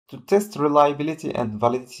To test reliability and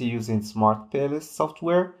validity using SmartPLS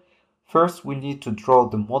software, first we need to draw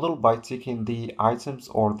the model by taking the items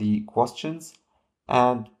or the questions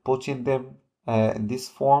and putting them in this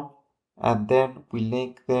form, and then we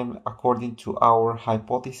link them according to our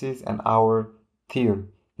hypothesis and our theory.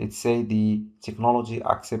 Let's say the technology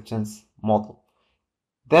acceptance model.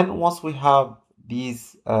 Then once we have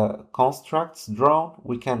these constructs drawn,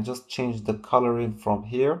 we can just change the coloring from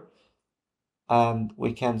here, and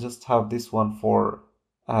we can just have this one for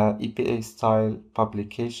EPA style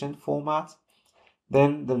publication format.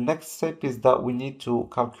 Then the next step is that we need to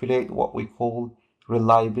calculate what we call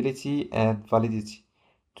reliability and validity.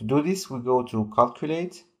 To do this, we go to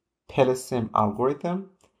calculate, PLSM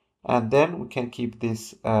algorithm, and then we can keep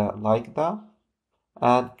this like that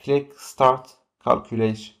and click start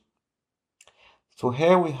calculation. So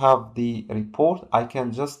here we have the report. I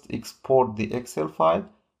can just export the Excel file,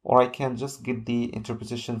 or I can just get the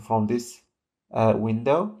interpretation from this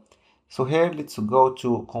window. So here let's go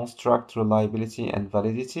to construct reliability and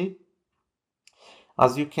validity.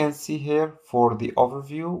 As you can see here for the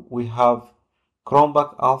overview, we have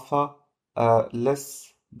Cronbach alpha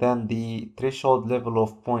less than the threshold level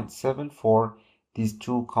of 0.7 for these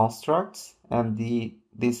two constructs, and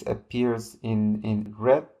this appears in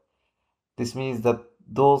red. This means that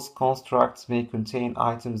those constructs may contain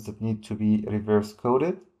items that need to be reverse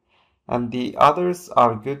coded, and the others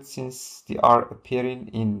are good since they are appearing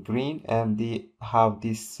in green and they have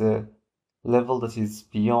this level that is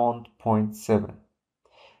beyond 0.7.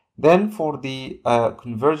 Then for the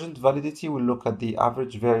convergent validity, we look at the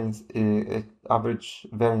average variance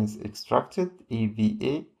extracted,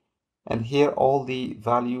 AVA, and here all the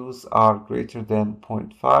values are greater than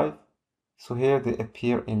 0.5, so here they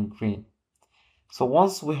appear in green. So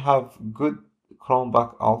once we have good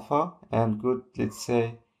Cronbach alpha and good, let's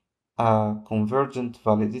say, convergent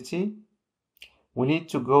validity, we need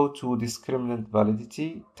to go to discriminant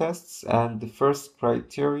validity tests, and the first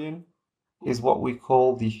criterion is what we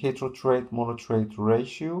call the heterotrait monotrait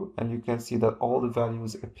ratio, and you can see that all the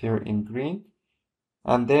values appear in green.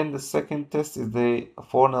 And then the second test is the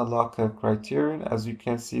Fornell and Larcker criterion. As you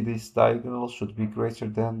can see, this diagonal should be greater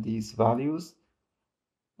than these values.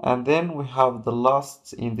 And then we have the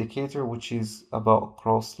last indicator, which is about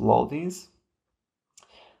crossloadings.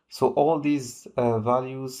 So all these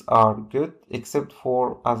values are good, except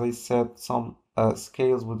for, as I said, some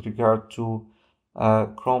scales with regard to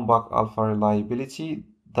Cronbach alpha reliability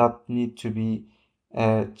that need to be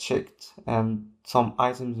checked, and some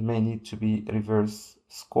items may need to be reverse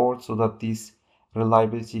scored so that this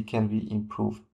reliability can be improved.